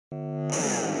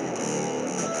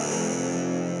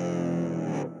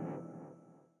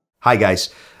Hi guys,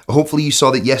 hopefully you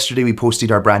saw that yesterday we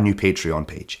posted our brand new Patreon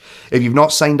page. If you've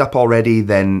not signed up already,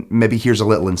 then maybe here's a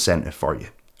little incentive for you.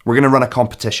 We're going to run a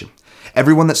competition.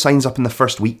 Everyone that signs up in the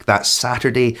first week, that's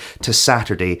Saturday to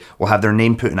Saturday, will have their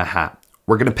name put in a hat.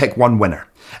 We're going to pick one winner,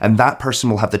 and that person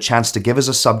will have the chance to give us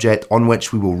a subject on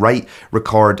which we will write,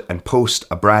 record, and post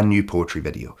a brand new poetry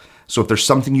video. So if there's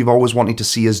something you've always wanted to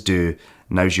see us do,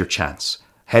 now's your chance.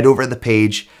 Head over to the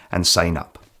page and sign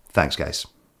up. Thanks guys.